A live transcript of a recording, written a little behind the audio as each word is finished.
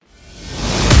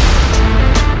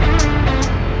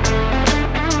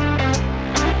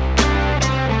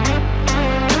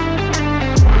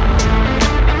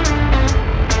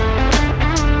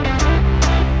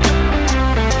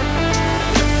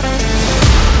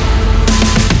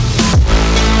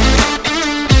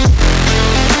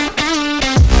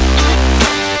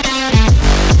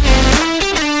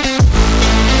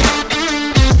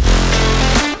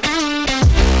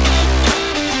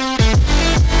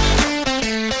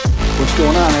What's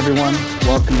going on, everyone?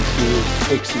 Welcome to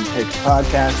Picks and Picks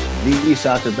podcast, the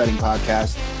soccer betting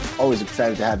podcast. Always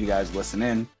excited to have you guys listen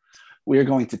in. We are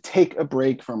going to take a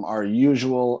break from our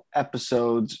usual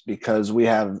episodes because we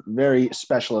have very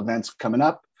special events coming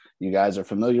up. You guys are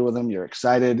familiar with them. You're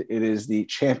excited. It is the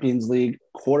Champions League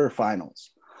Quarterfinals.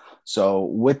 So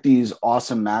with these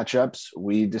awesome matchups,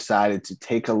 we decided to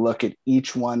take a look at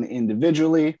each one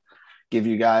individually, give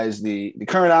you guys the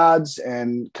current odds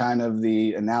and kind of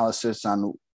the analysis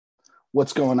on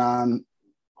what's going on,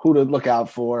 who to look out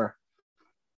for,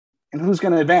 and who's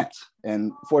going to advance.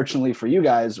 And fortunately for you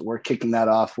guys, we're kicking that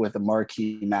off with a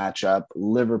marquee matchup,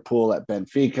 Liverpool at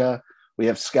Benfica. We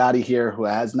have Scotty here, who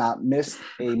has not missed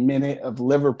a minute of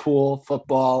Liverpool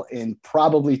football in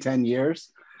probably 10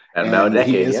 years. And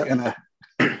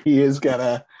he is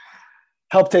gonna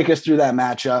help take us through that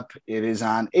matchup. It is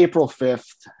on April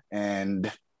 5th,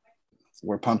 and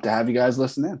we're pumped to have you guys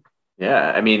listen in.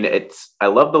 Yeah, I mean, I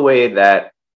love the way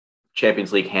that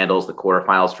Champions League handles the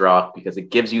quarterfinals draw because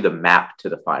it gives you the map to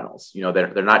the finals. You know,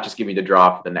 they're not just giving you the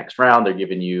draw for the next round; they're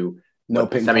giving you what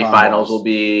the semifinals will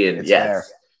be, and yes.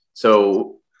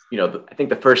 So, you know, I think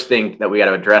the first thing that we got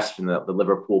to address from the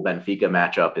Liverpool Benfica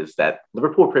matchup is that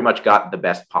Liverpool pretty much got the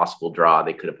best possible draw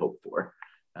they could have hoped for.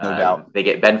 No doubt. They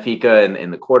get Benfica in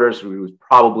the quarters, who was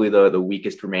probably the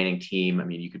weakest remaining team. I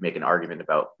mean, you could make an argument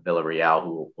about Villarreal,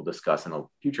 who we'll discuss in a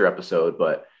future episode,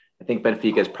 but I think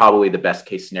Benfica is probably the best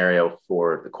case scenario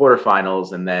for the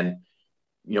quarterfinals. And then,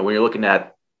 you know, when you're looking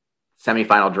at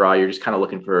semifinal draw, you're just kind of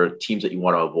looking for teams that you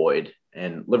want to avoid.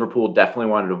 And Liverpool definitely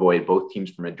wanted to avoid both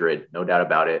teams from Madrid, no doubt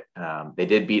about it. They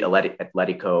did beat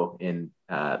Atletico in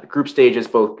the group stages,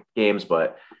 both games,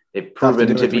 but they've proven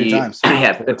to be three times,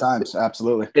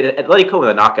 absolutely. Atletico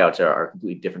and the knockouts are a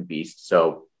completely different beast.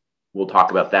 So we'll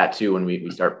talk about that too when we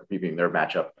start previewing their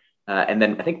matchup. And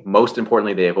then I think most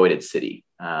importantly, they avoided City.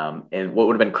 And what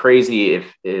would have been crazy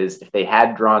if they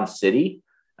had drawn City,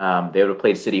 they would have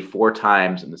played City 4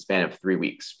 times in the span of 3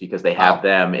 weeks because they have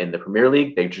them in the Premier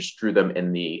League. They just drew them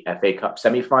in the FA Cup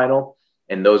semifinal.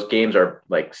 And those games are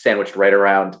like sandwiched right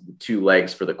around the 2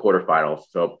 legs for the quarterfinals.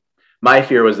 So my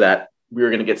fear was that we were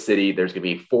going to get City. There's going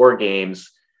to be 4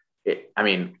 games. I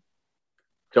mean,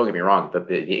 don't get me wrong,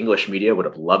 the English media would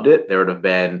have loved it. There would have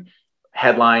been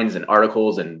headlines and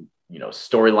articles and, you know,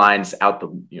 storylines out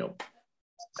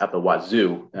the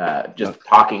wazoo,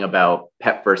 talking about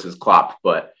Pep versus Klopp.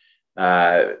 But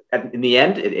in the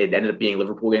end, it ended up being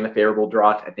Liverpool getting the favorable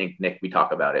draw. I think, Nick, we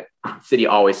talk about it. City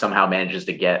always somehow manages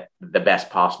to get the best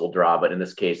possible draw, but in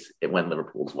this case, it went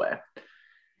Liverpool's way.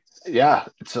 Yeah,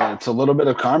 it's a little bit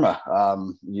of karma.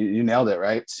 You nailed it,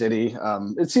 right? City.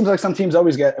 It seems like some teams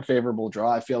always get a favorable draw.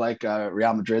 I feel like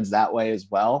Real Madrid's that way as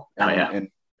well.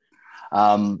 And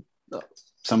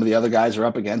some of the other guys are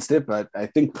up against it, but I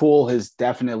think Poole has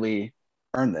definitely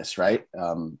earned this, right?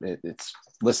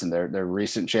 They're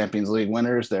recent Champions League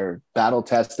winners. They're battle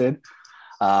tested.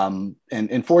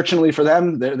 And fortunately for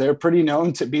them, they're pretty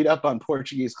known to beat up on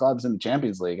Portuguese clubs in the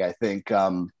Champions League. I think,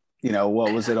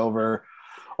 what was it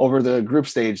over the group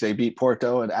stage? They beat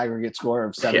Porto an aggregate score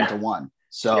of 7-1.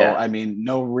 So, I mean,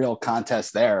 no real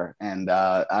contest there. And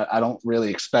I don't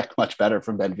really expect much better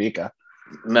from Benfica.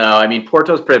 No, I mean,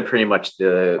 Porto's pretty much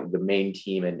the main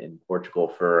team in Portugal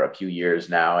for a few years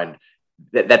now. And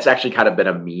that's actually kind of been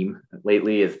a meme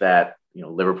lately, is that, you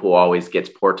know, Liverpool always gets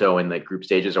Porto in the group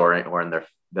stages or in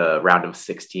the round of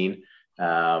 16.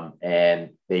 And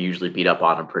they usually beat up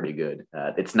on them pretty good.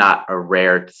 It's not a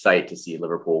rare sight to see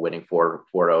Liverpool winning 4-0,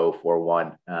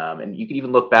 4-1. And you can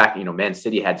even look back, you know, Man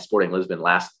City had Sporting Lisbon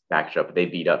last matchup, but they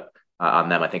beat up on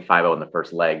them, I think 5-0 in the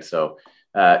first leg. So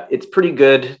it's pretty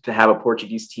good to have a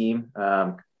Portuguese team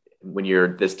when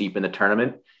you're this deep in the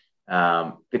tournament.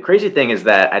 The crazy thing is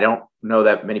that I don't know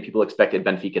that many people expected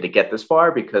Benfica to get this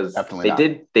far because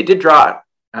they did draw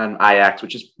on Ajax,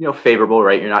 which is, you know, favorable,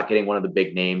 right? You're not getting one of the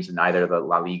big names in either the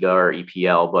La Liga or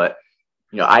EPL, but,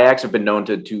 you know, Ajax have been known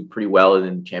to do pretty well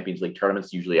in Champions League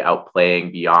tournaments, usually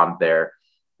outplaying beyond their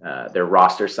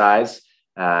roster size.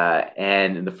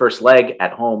 And in the first leg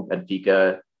at home,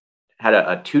 Benfica had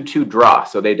a 2-2 draw.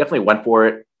 So they definitely went for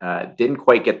it. Didn't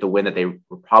quite get the win that they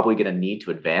were probably going to need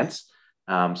to advance.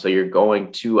 So you're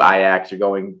going to Ajax, you're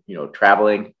going, you know,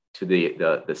 traveling to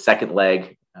the second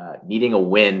leg, needing a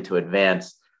win to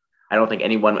advance. I don't think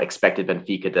anyone expected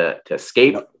Benfica to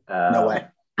escape. No way.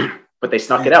 But they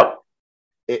snuck it out.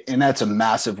 And that's a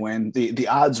massive win. The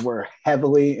odds were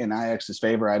heavily in Ajax's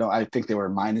favor. I think they were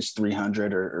minus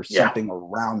 300 or something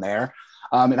around there.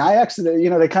 And Ajax,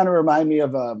 they kind of remind me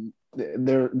of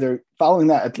they're following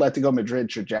that Atletico Madrid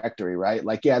trajectory, right?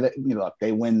 Like,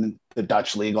 they win the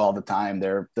Dutch league all the time.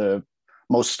 They're the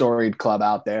most storied club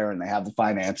out there, and they have the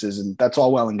finances, and that's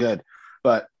all well and good.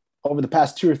 But over the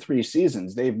past 2 or 3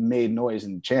 seasons, they've made noise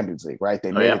in the Champions League, right?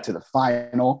 They made it to the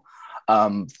final.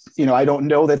 I don't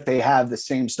know that they have the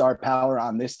same star power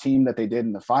on this team that they did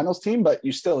in the finals team, but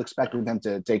you still expected them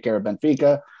to take care of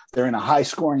Benfica. They're in a high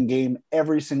scoring game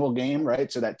every single game,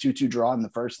 right? So that 2-2 draw in the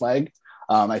first leg,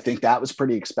 I think that was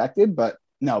pretty expected, but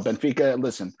no, Benfica,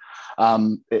 listen,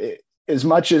 as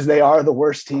much as they are the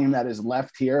worst team that is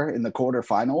left here in the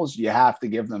quarterfinals, you have to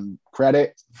give them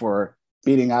credit for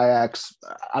beating Ajax.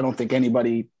 I don't think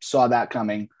anybody saw that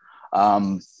coming.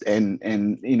 One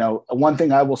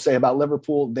thing I will say about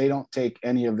Liverpool, they don't take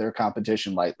any of their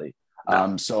competition lightly.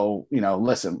 So,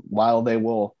 listen, while they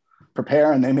will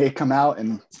prepare and they may come out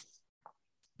and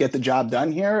get the job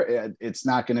done here, it's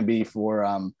not going to be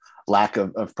for lack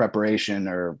of preparation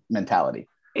or mentality.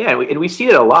 Yeah, and we see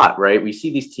it a lot, right? We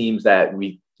see these teams that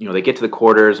they get to the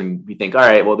quarters and we think, all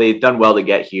right, well, they've done well to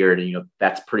get here, and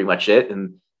that's pretty much it.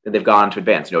 And then they've gone to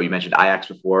advance. You mentioned Ajax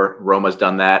before. Roma's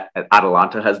done that.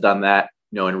 Atalanta has done that,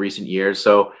 in recent years.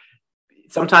 So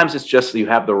sometimes it's just you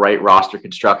have the right roster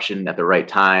construction at the right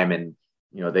time, and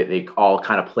they all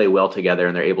kind of play well together,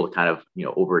 and they're able to kind of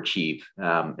overachieve.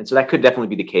 And so that could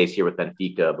definitely be the case here with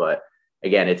Benfica, but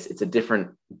again, it's a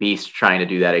different beast trying to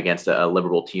do that against a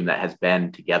Liverpool team that has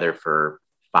been together for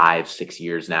 5-6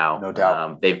 years now. No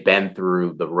doubt. They've been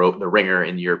through the ringer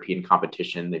in the European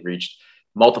competition. They've reached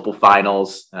multiple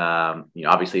finals,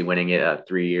 obviously winning it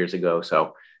 3 years ago.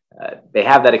 So they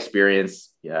have that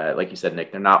experience. Like you said,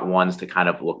 Nick, they're not ones to kind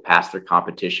of look past their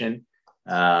competition.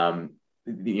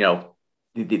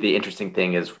 The interesting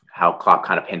thing is how Klopp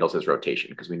kind of handles his rotation,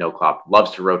 because we know Klopp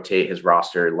loves to rotate his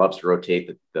roster, loves to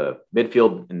rotate the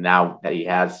midfield. And now that he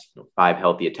has 5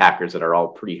 healthy attackers that are all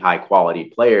pretty high quality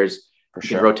players, he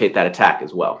can rotate that attack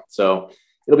as well. So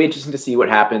it'll be interesting to see what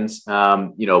happens.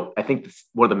 I think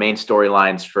one of the main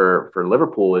storylines for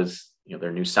Liverpool is,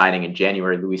 their new signing in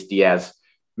January, Luis Diaz,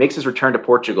 makes his return to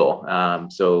Portugal.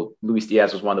 So Luis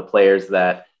Diaz was one of the players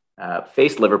that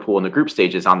faced Liverpool in the group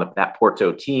stages on that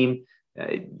Porto team.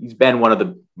 He's been one of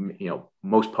the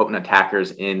most potent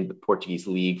attackers in the Portuguese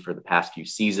league for the past few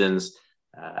seasons.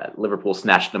 Liverpool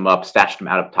snatched him out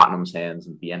of Tottenham's hands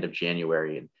at the end of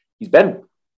January, and he's been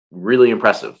really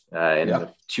impressive in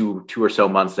the two or so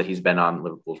months that he's been on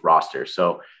Liverpool's roster.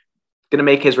 So going to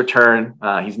make his return.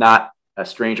 He's not a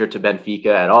stranger to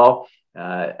Benfica at all.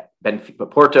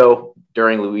 Porto,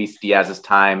 during Luis Diaz's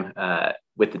time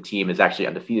with the team, is actually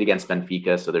undefeated against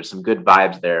Benfica. So there's some good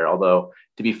vibes there. Although,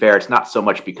 to be fair, it's not so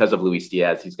much because of Luis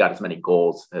Diaz. He's got as many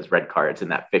goals as red cards in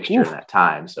that fixture in that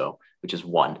time, which is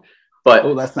 1.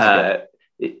 But that's not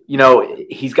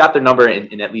he's got their number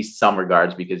in at least some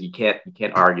regards, because you can't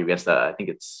argue against I think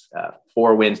it's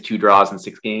 4 wins, 2 draws in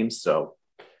 6 games. So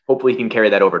hopefully he can carry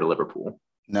that over to Liverpool.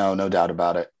 No doubt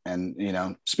about it. And,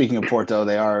 speaking of Porto,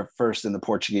 they are first in the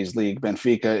Portuguese league.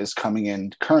 Benfica is coming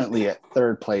in currently at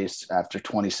 3rd place after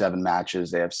 27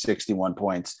 matches. They have 61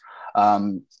 points.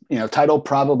 Title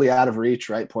probably out of reach,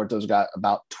 right? Porto's got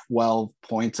about 12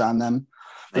 points on them.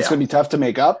 It's going to be tough to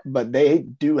make up, but they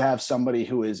do have somebody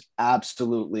who is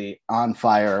absolutely on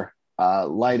fire,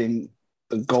 lighting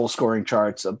the goal scoring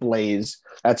charts ablaze.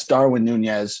 That's Darwin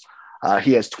Núñez.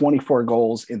 He has 24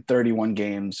 goals in 31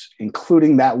 games,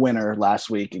 including that winner last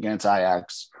week against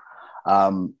Ajax.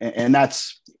 And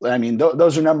that's,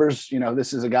 those are numbers.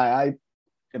 This is a guy I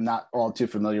am not all too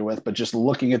familiar with, but just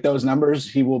looking at those numbers,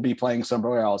 he will be playing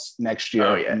somewhere else next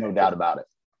year. No doubt about it.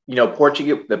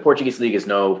 The Portuguese league is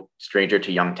no stranger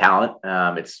to young talent.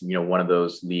 It's, one of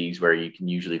those leagues where you can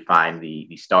usually find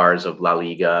the stars of La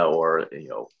Liga or,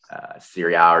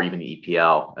 Serie A or even the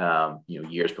EPL,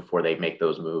 years before they make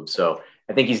those moves. So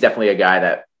I think he's definitely a guy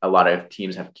that a lot of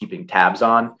teams have keeping tabs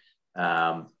on.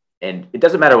 And it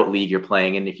doesn't matter what league you're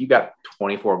playing in. If you got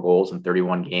 24 goals in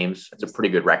 31 games, that's a pretty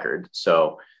good record.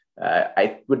 So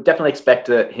I would definitely expect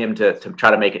him to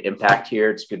try to make an impact here.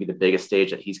 It's going to be the biggest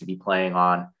stage that he's going to be playing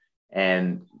on.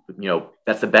 And,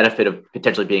 that's the benefit of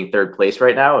potentially being 3rd place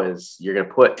right now, is you're going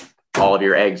to put all of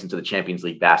your eggs into the Champions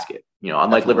League basket.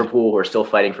 Unlike Liverpool, who are still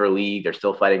fighting for a league, they're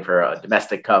still fighting for a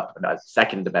domestic cup, a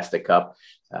second domestic cup.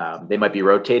 They might be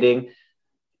rotating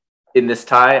in this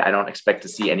tie. I don't expect to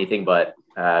see anything but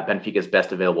Benfica's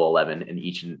best available 11 in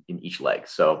each leg.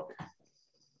 So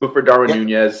look for Darwin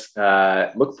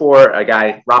Núñez. Look for a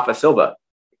guy, Rafa Silva.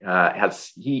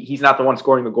 He's not the one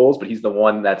scoring the goals, but he's the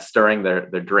one that's stirring their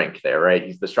drink there, right?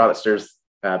 He's the straw that stirs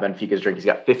Benfica's drink. He's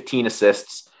got 15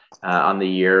 assists on the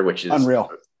year, which is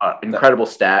unreal, incredible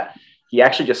stat. he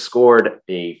actually just scored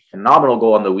a phenomenal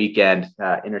goal on the weekend,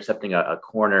 intercepting a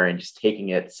corner and just taking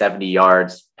it 70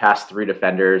 yards past 3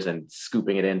 defenders and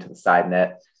scooping it into the side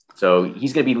net. So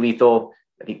he's going to be lethal.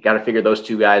 I think got to figure those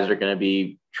 2 guys are going to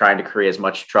be trying to create as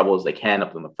much trouble as they can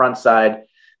up on the front side.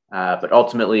 But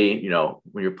ultimately,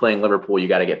 when you're playing Liverpool, you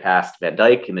got to get past Van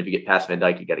Dijk. And if you get past Van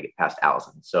Dijk, you got to get past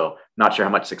Alisson. So not sure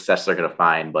how much success they're going to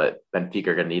find, but Benfica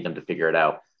are going to need them to figure it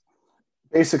out.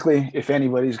 Basically, if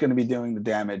anybody's going to be doing the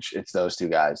damage, it's those 2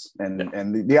 guys.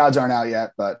 And the odds aren't out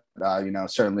yet, but,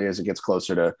 certainly as it gets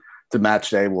closer to match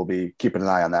day, we'll be keeping an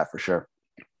eye on that for sure.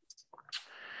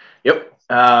 Yep.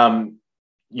 We're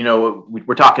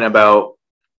talking about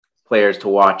players to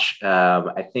watch.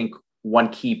 I think one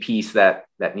key piece that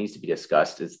needs to be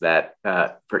discussed is that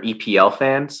for EPL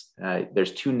fans,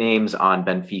 there's 2 names on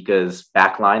Benfica's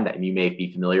backline that you may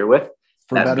be familiar with.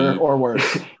 For better or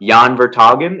worse. Jan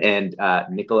Vertonghen and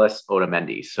Nicolas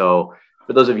Otamendi. So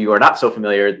for those of you who are not so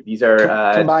familiar, these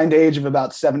are combined age of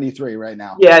about 73 right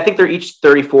now. Yeah, I think they're each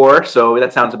 34. So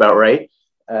that sounds about right.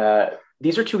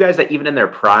 These are 2 guys that even in their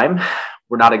prime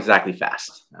were not exactly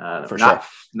fast.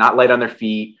 Not light on their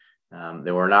feet.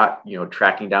 They were not,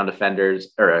 tracking down attackers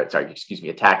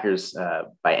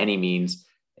by any means.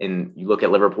 And you look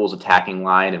at Liverpool's attacking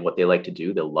line and what they like to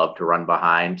do. They'll love to run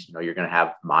behind. You're going to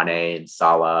have Mane and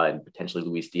Salah and potentially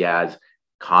Luis Diaz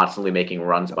constantly making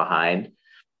runs behind.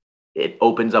 It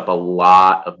opens up a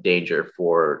lot of danger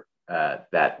for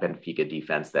that Benfica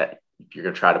defense that if you're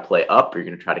going to try to play up or you're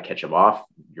going to try to catch them off,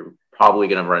 you're probably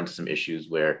going to run into some issues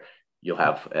where you'll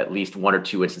have at least 1 or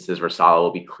 2 instances where Salah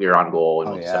will be clear on goal and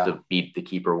will just have to beat the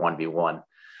keeper 1v1.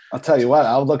 I'll tell you what,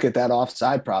 I'll look at that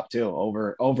offside prop too,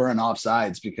 over and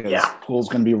offsides, because Pool's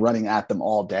going to be running at them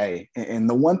all day. And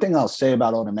the one thing I'll say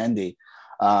about Otamendi,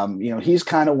 he's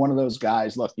kind of one of those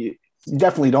guys. Look, you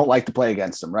definitely don't like to play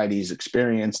against him, right? He's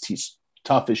experienced, he's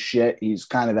tough as shit. He's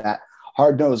kind of that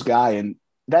hard-nosed guy, and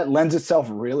that lends itself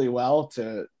really well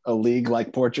to a league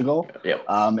like Portugal. Yep.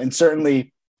 And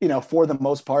certainly, for the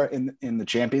most part in the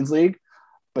Champions League.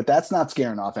 But that's not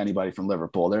scaring off anybody from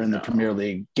Liverpool. They're in the Premier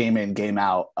League, game in, game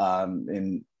out.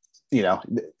 And,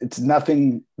 it's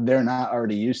nothing they're not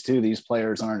already used to. These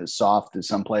players aren't as soft as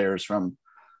some players from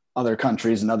other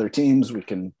countries and other teams. We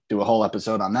can do a whole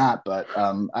episode on that. But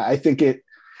I think it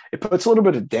puts a little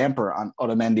bit of damper on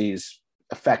Otamendi's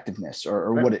effectiveness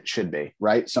or what it should be,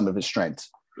 right? Some of his strengths.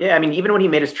 Yeah, I mean, even when he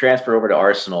made his transfer over to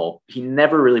Arsenal, he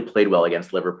never really played well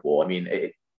against Liverpool. I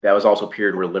mean, that was also a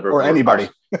period where Liverpool or anybody.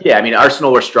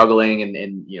 Arsenal were struggling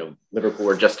and Liverpool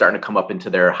were just starting to come up into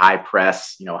their high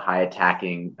press, high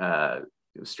attacking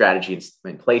strategy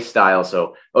and play style.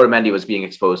 So Otamendi was being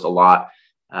exposed a lot.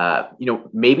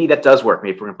 Maybe that does work.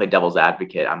 Maybe if we're going to play devil's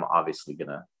advocate, I'm obviously going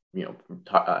to,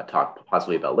 talk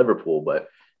possibly about Liverpool, but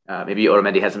maybe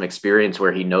Otamendi has some experience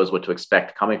where he knows what to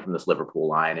expect coming from this Liverpool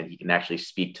line, and he can actually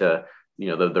speak to,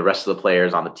 the rest of the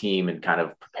players on the team and kind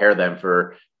of prepare them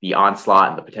for the onslaught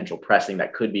and the potential pressing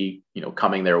that could be,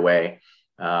 coming their way.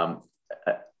 At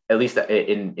least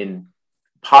in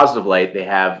positive light, they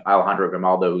have Alejandro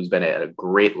Grimaldo, who's been a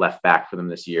great left back for them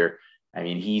this year. I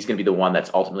mean, he's going to be the one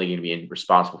that's ultimately going to be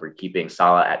responsible for keeping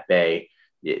Salah at bay.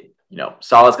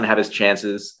 Salah's going to have his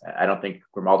chances. I don't think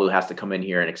Grimaldo has to come in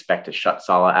here and expect to shut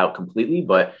Salah out completely,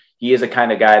 but he is a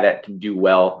kind of guy that can do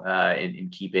well in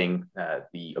keeping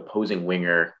the opposing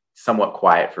winger somewhat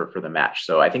quiet for the match.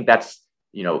 So I think that's,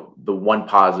 the one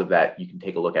positive that you can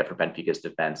take a look at for Benfica's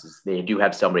defense is they do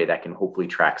have somebody that can hopefully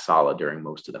track Salah during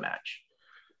most of the match.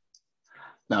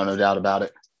 No doubt about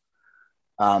it.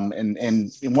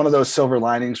 And one of those silver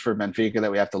linings for Benfica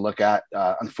that we have to look at,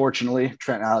 unfortunately,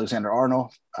 Trent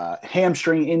Alexander-Arnold,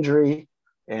 hamstring injury,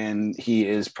 and he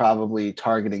is probably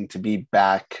targeting to be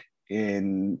back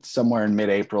in somewhere in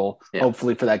mid-April,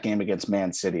 hopefully for that game against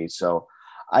Man City. So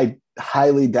I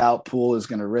highly doubt Poole is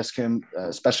going to risk him,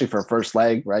 especially for a first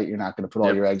leg, right? You're not going to put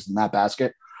all your eggs in that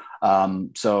basket.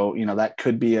 So, that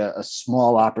could be a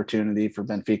small opportunity for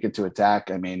Benfica to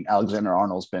attack. I mean,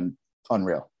 Alexander-Arnold's been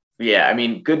unreal. Yeah, I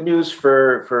mean, good news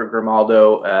for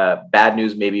Grimaldo, bad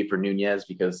news maybe for Nunez,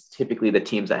 because typically the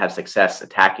teams that have success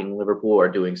attacking Liverpool are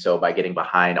doing so by getting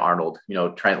behind Arnold.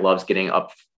 Trent loves getting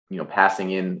up,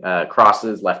 passing in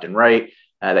crosses left and right.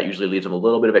 That usually leaves him a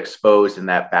little bit of exposed in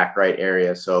that back right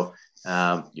area. So,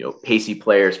 pacey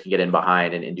players can get in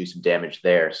behind and do some damage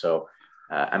there. So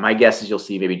my guess is you'll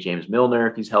see maybe James Milner,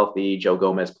 if he's healthy. Joe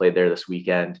Gomez played there this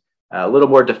weekend, a little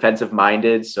more defensive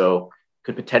minded. So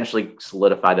could potentially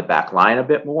solidify the back line a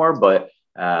bit more, but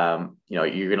you're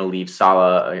going to leave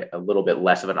Salah a little bit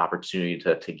less of an opportunity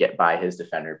to get by his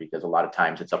defender, because a lot of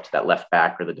times it's up to that left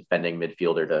back or the defending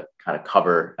midfielder to kind of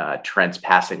cover Trent's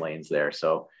passing lanes there.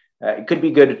 So It could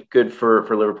be good for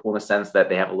Liverpool in the sense that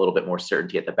they have a little bit more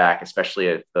certainty at the back, especially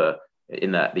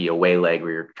in the away leg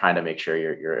where you're trying to make sure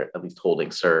you're at least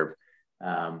holding serve.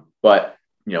 But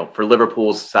for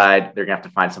Liverpool's side, they're gonna have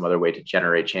to find some other way to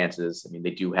generate chances. I mean,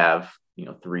 they do have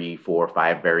 3, 4,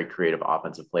 5 very creative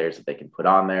offensive players that they can put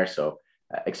on there. So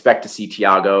expect to see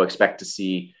Thiago, expect to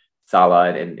see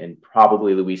Salah, and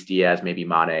probably Luis Diaz, maybe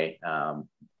Mane,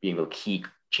 being the key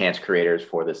chance creators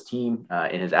for this team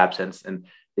in his absence. And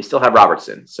they still have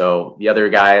Robertson. So the other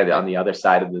guy on the other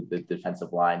side of the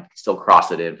defensive line still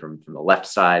cross it in from the left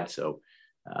side. So,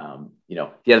 at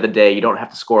the end of the day, you don't have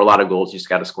to score a lot of goals. You just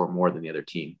got to score more than the other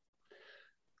team.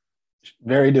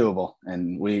 Very doable.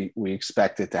 And we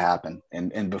expect it to happen.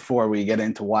 And before we get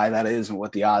into why that is and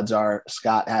what the odds are,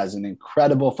 Scott has an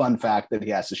incredible fun fact that he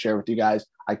has to share with you guys.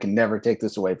 I can never take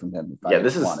this away from him if I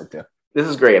wanted to. This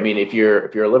is great. I mean, if you're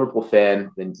a Liverpool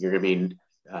fan, then you're going to be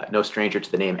no stranger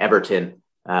to the name Everton.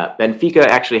 Benfica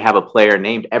actually have a player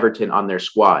named Everton on their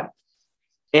squad.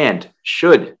 And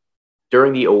should,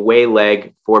 during the away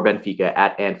leg for Benfica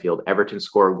at Anfield, Everton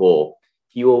score a goal,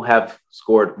 he will have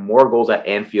scored more goals at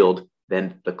Anfield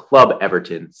than the club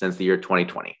Everton since the year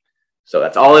 2020. So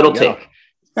that's all it'll take.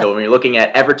 So when you're looking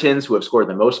at Evertons who have scored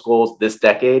the most goals this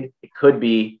decade, it could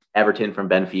be Everton from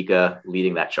Benfica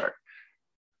leading that chart.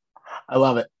 I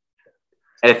love it.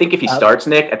 And I think if he starts,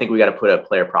 Nick, I think we got to put a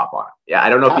player prop on him. Yeah, I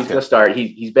don't know if he's going to start.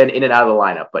 He's been in and out of the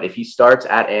lineup, but if he starts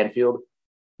at Anfield,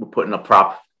 we're putting a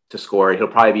prop to score. He'll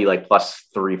probably be like plus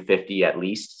 350 at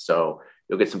least. So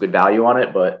you'll get some good value on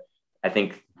it. But I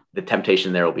think the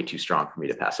temptation there will be too strong for me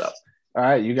to pass up. All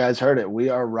right, you guys heard it. We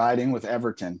are riding with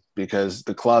Everton because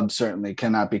the club certainly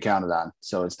cannot be counted on.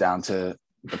 So it's down to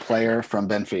the player from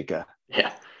Benfica.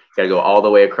 Yeah. Got to go all the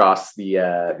way across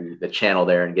the channel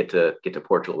there and get to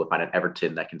Portugal to find an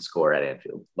Everton that can score at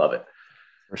Anfield. Love it.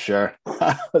 For sure.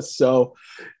 So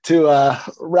to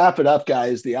wrap it up,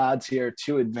 guys, the odds here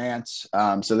to advance.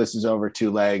 So this is over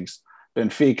 2 legs.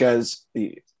 Benfica's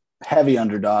the heavy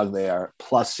underdog. They are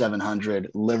plus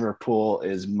 700. Liverpool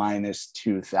is minus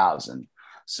 2,000.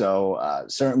 So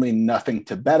certainly nothing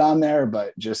to bet on there,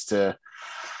 but just to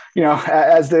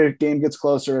as the game gets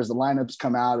closer, as the lineups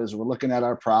come out, as we're looking at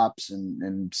our props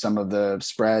and some of the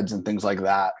spreads and things like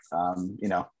that,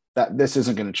 that this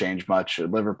isn't going to change much.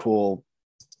 Liverpool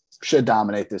should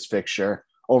dominate this fixture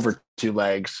over 2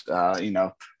 legs.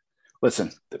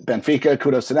 Listen, Benfica,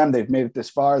 kudos to them. They've made it this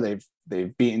far.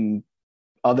 They've beaten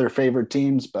other favored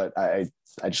teams, but I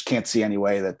just can't see any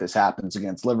way that this happens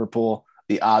against Liverpool.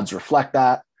 The odds reflect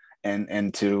that.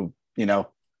 And to,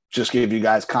 just give you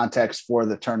guys context for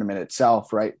the tournament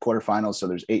itself, right? Quarterfinals. So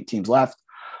there's 8 teams left.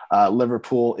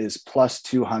 Liverpool is plus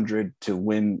 200 to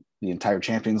win the entire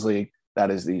Champions League.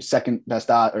 That is the second best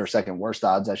odds, or second worst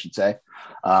odds, I should say.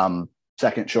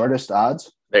 Second shortest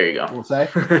odds. There you go. We'll say.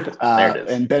 There it is.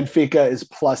 And Benfica is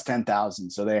plus 10,000.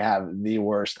 So they have the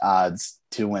worst odds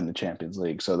to win the Champions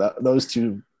League. So those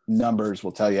 2 numbers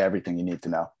will tell you everything you need to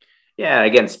know. Yeah,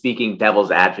 again, speaking devil's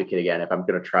advocate again, if I'm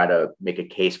going to try to make a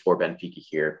case for Benfica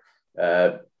here,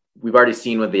 we've already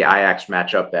seen with the Ajax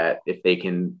matchup that if they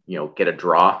can, get a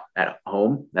draw at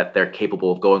home, that they're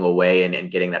capable of going away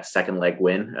and getting that second leg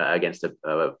win against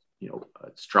a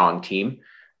strong team.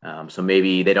 So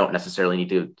maybe they don't necessarily need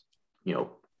to,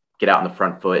 get out on the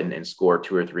front foot and score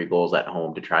 2 or 3 goals at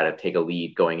home to try to take a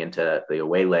lead going into the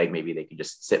away leg. Maybe they can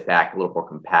just sit back a little more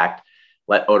compact,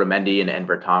 let Otamendi and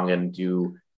Vertonghen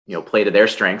do, play to their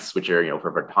strengths, which are,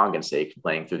 for Vertonghen's sake,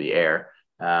 playing through the air.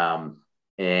 And,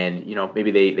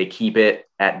 maybe they keep it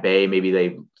at bay. Maybe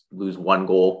they lose 1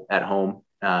 goal at home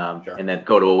and then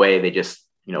go to away. They just,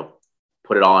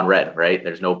 put it all on red, right?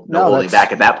 There's no holding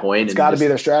back at that point. It's got to be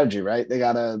their strategy, right? They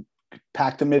got to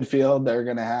pack the midfield. They're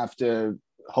going to have to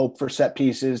hope for set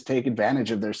pieces, take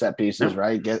advantage of their set pieces,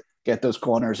 right? Get those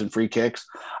corners and free kicks.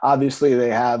 Obviously, they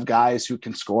have guys who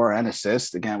can score and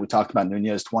assist. Again, we talked about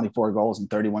Nunez, 24 goals in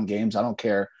 31 games. I don't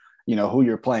care, who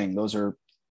you're playing. Those are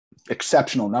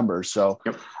exceptional numbers. So,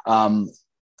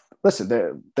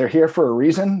 listen, they're here for a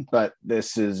reason, but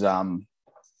this is,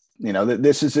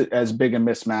 this is as big a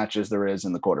mismatch as there is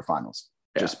in the quarterfinals.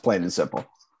 Just plain and simple.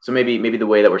 So maybe the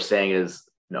way that we're saying is,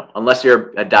 unless you're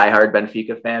a diehard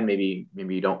Benfica fan, maybe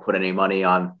you don't put any money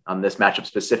on this matchup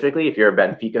specifically. If you're a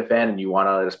Benfica fan and you want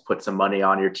to just put some money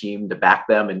on your team to back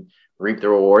them and reap the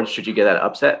rewards, should you get that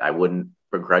upset, I wouldn't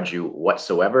begrudge you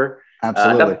whatsoever.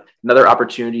 Absolutely. Another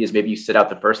opportunity is maybe you sit out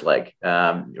the first leg,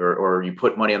 or you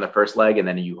put money on the first leg and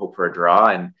then you hope for a draw,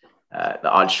 and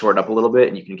the odds shorten up a little bit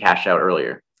and you can cash out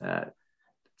earlier.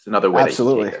 It's another way.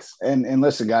 Absolutely. And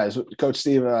listen, guys, Coach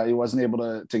Steve, he wasn't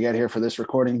able to get here for this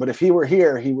recording, but if he were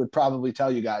here, he would probably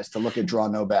tell you guys to look at draw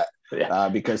no bet.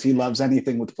 because he loves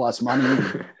anything with plus money.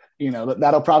 And,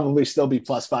 that'll probably still be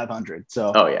plus 500.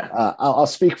 So I'll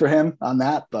speak for him on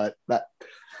that, but that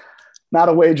not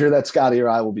a wager that Scotty or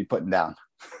I will be putting down.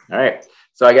 All right.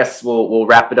 So I guess we'll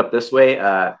wrap it up this way.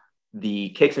 The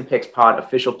Kicks and Picks pod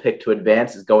official pick to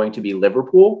advance is going to be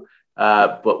Liverpool,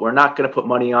 but we're not going to put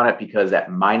money on it because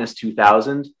at minus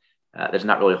 2,000, there's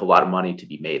not really a whole lot of money to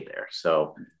be made there.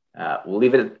 So we'll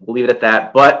leave it at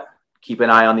that. But keep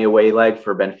an eye on the away leg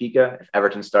for Benfica. If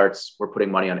Everton starts, we're putting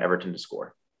money on Everton to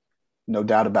score. No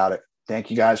doubt about it. Thank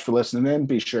you guys for listening in.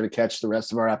 Be sure to catch the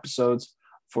rest of our episodes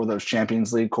for those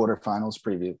Champions League quarterfinals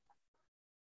preview.